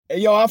Hey,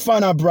 yo, have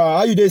fun, bro.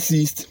 How you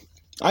desist?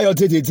 How your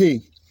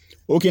day?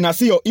 Okay, now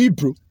see your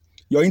Hebrew,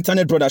 your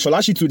internet brother. Shall I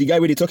you to the guy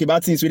where they talk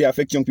about things where they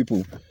affect young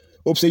people?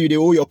 Hope say you they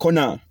owe your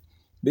corner.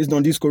 Based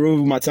on this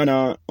corona matter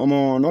now,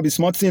 not be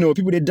smart thing.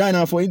 People they die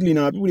now for Italy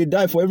now. People they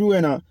die for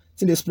everywhere now.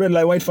 See they spread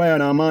like wildfire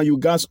now, man. You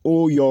guys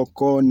owe your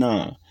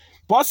corner.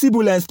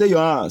 Possible and stay your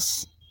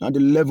ass. Now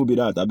the level be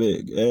that, I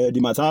beg. The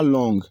matter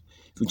long.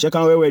 If you check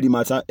out where the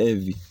matter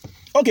heavy.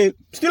 Okay,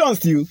 still on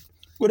still.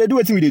 But they do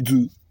what they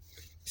do.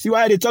 See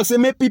why they talk say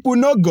make people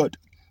know God.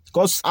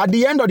 Because at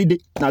the end of the day,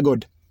 now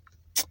God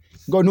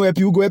no help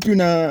you, go help you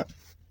now.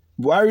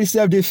 Buhari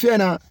self they fear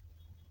now.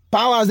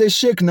 Powers they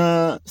shake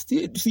now.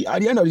 Still see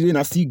at the end of the day,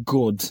 now see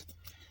God.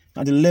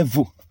 At the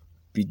level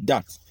be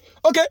that.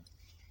 Okay.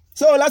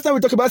 So last time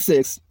we talked about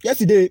sex.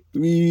 Yesterday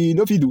we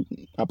know if you do.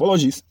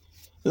 Apologies.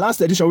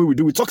 Last edition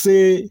we talk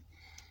say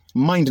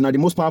mind now the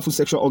most powerful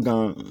sexual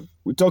organ.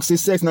 We talk say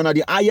sex now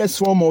the highest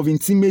form of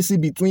intimacy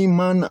between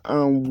man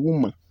and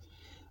woman.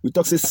 We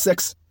talk say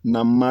sex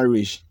na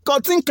marriage.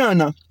 Cause think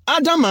na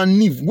Adam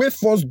and Eve wey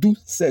first do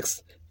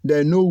sex,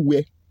 they no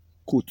wear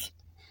coat.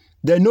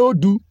 They no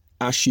do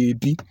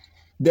ashebi.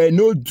 They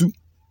no do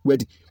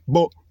wedding.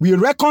 But we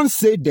reckon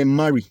say them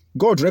marry.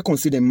 God reckon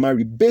say them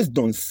marry based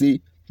on say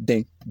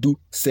them do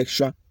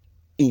sexual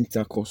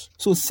intercourse.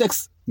 So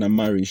sex na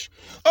marriage.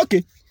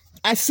 Okay,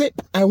 I say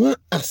I want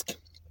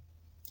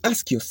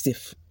ask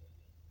yourself.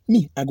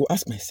 Me, I go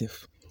ask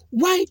myself,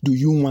 why do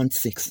you want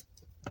sex?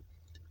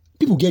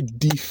 People get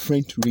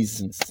different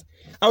reasons.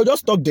 I'll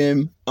just talk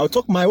them. I'll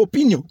talk my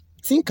opinion.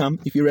 Think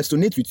if it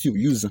resonates with you,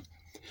 use them.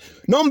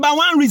 Number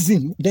one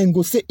reason, then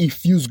go say it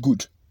feels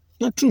good.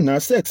 Not true, now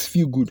sex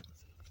feel good.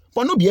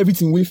 But not be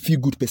everything will feel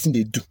good person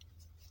they do.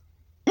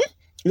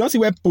 You don't see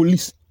where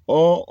police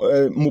or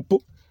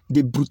mopo,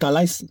 they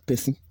brutalize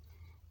person.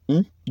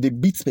 They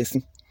beat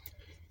person.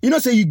 You know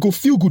say you go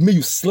feel good, may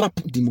you slap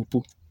the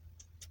mopo.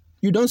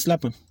 You don't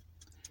slap him.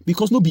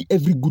 Because not be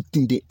every good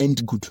thing they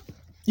end good.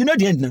 You know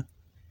the end now.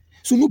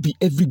 So no be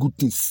every good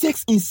thing.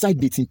 Sex inside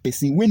dating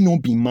person will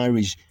not be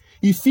marriage.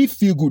 If it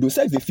feel good, or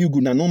sex they feel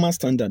good na normal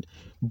standard,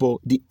 but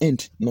the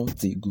end not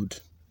the good.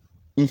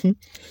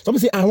 Some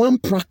say I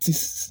want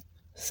practice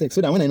sex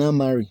so that when I now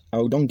marry, I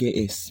don't get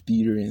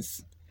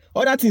experience.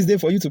 All that is there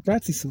for you to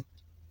practice.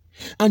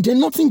 And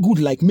then nothing good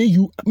like may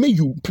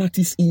you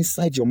practice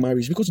inside your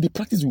marriage because they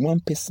practice with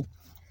one person.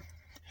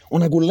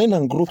 When I go learn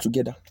and grow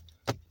together.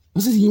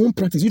 You won't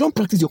practice. You don't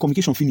practice your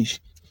communication finish.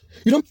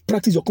 You don't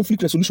practice your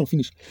conflict resolution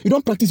finish. You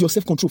don't practice your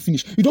self-control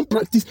finish. You don't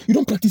practice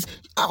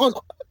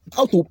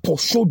how to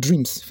pursue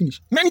dreams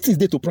finish. Many things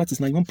there to practice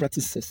now. You won't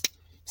practice sex.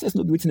 Sex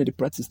not be waiting at the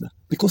practice now.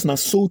 Because na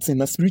soul thing,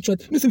 na spiritual.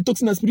 You know, say we talk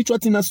na spiritual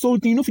thing, na soul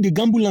thing. You know, if you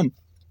gamble am.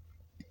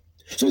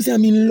 So we say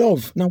I'm in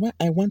love. Now why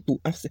I want to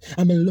ask,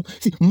 I'm in love.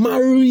 See,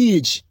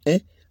 marriage,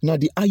 now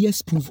the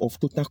highest proof of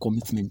total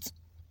commitment.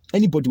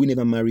 Anybody will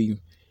never marry you.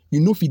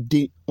 You know if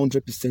they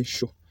 100%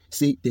 sure.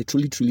 Say they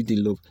truly they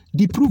love.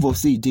 The proof of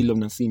say they love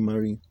now say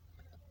marry you.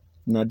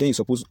 Now then you're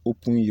supposed to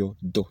open your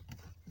door.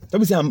 Let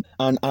me say I'm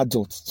an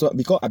adult. So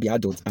because I be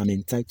adult, I'm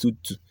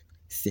entitled to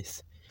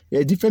sex.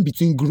 There's a difference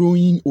between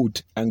growing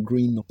old and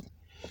growing up.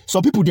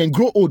 Some people then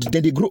grow old,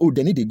 then they grow old,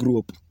 then they grow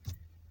up.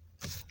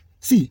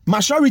 See,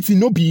 maturity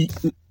no be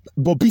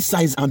bobby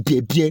size and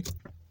beer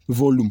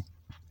volume.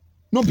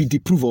 No be the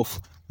proof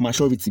of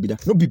maturity be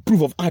that. No be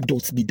proof of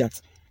adults be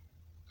that.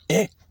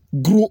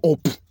 Grow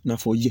up now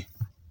for year.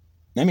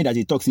 I mean that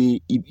they talk say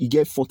you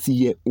get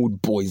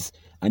 40-year-old boys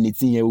and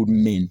 18-year-old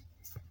men.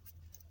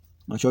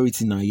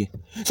 Maturity now here.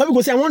 Some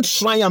people say I want to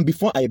try them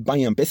before I buy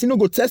them. Person no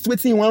go test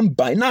wetin you want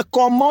buy. Now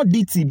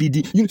commodity be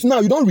the. Now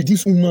you don't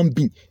reduce human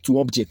being to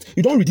object.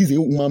 You don't reduce a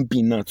human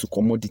being now to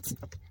commodity.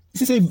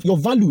 You say your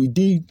value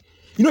they.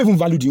 You don't even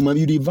value the human.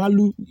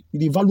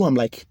 You value them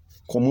like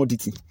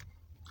commodity,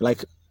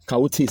 like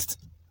cow taste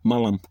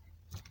malam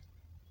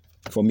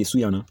for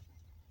Mesuyana.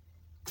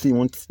 Say you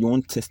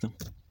want test them.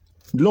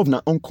 Love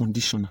na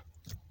unconditional.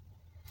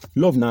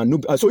 Love na no.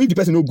 So if the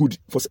person no good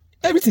for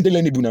everything they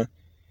learnable now.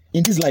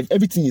 In this life,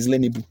 everything is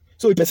learnable.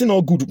 So if person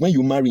not good when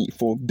you marry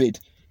for bed,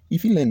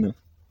 if you learn now,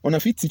 on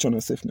a fit teach on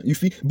yourself now.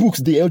 If you books,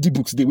 the LD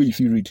books, the way if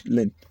you read,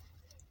 learn.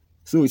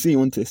 So you say you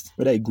want test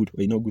whether it's good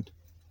or it's not good.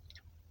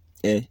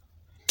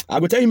 I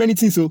go tell you many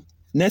things. So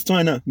next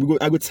one now,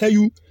 I go tell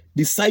you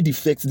the side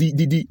effects,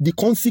 the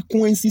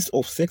consequences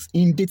of sex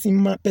in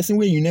dating person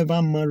where you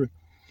never marry.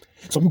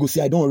 Some people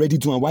say I don't already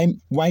do,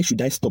 and why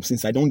should I stop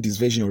since I don't this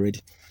version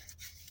already?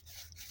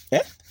 You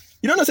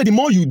don't know say the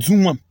more you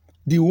do one,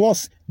 the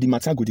worse the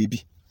matter go they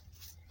be.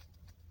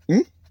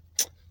 I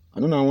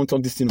don't know. I want to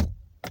talk this thing.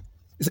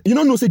 You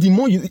don't know say the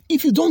more you,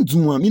 if you don't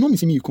do one, you know me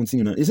say me you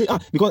continue now. You say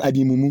because I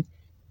be mumu,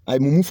 I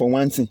mumu for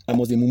one thing, I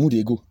must the mumu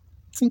they go.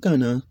 Think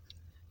now,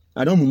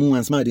 I don't mumu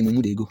and smile the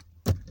mumu they go.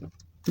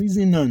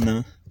 Reason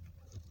now.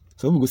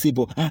 So we go say,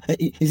 but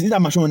is it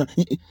that mature now?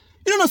 You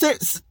don't know say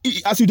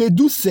as you they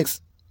do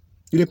sex.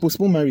 You they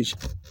postpone marriage.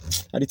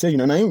 I tell you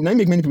now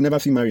make many people never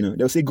feel married now.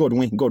 They'll say God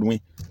when.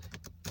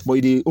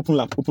 But they open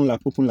lap.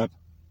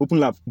 open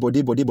lap,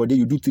 body,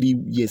 you do 3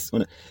 years.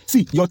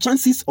 See, your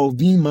chances of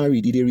being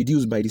married, they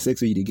reduce by the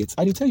sex you get.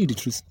 I dey tell you the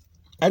truth.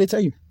 I dey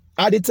tell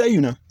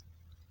you now.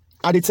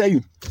 I dey tell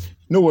you.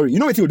 No worry. You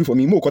know what you do for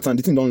me? More cotton,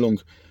 the thing done long.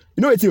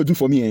 You know what you do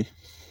for me, eh?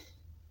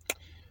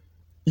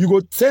 You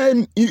go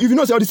tell, if you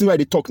know all this thing why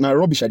they talk, now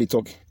rubbish I they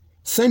talk.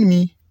 Send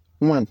me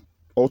 1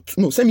 or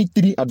 2, no, send me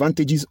 3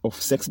 advantages of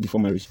sex before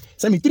marriage.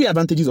 Send me 3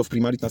 advantages of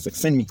premarital sex.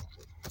 Send me.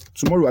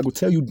 Tomorrow I go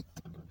tell you.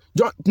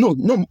 No,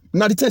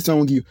 now the test I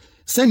won't give you.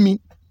 Send me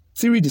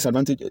 3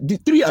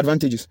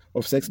 advantages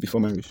of sex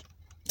before marriage.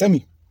 Tell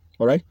me.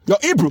 Alright? Your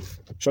Hebrew.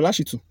 Shall I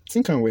too?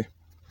 Think and where?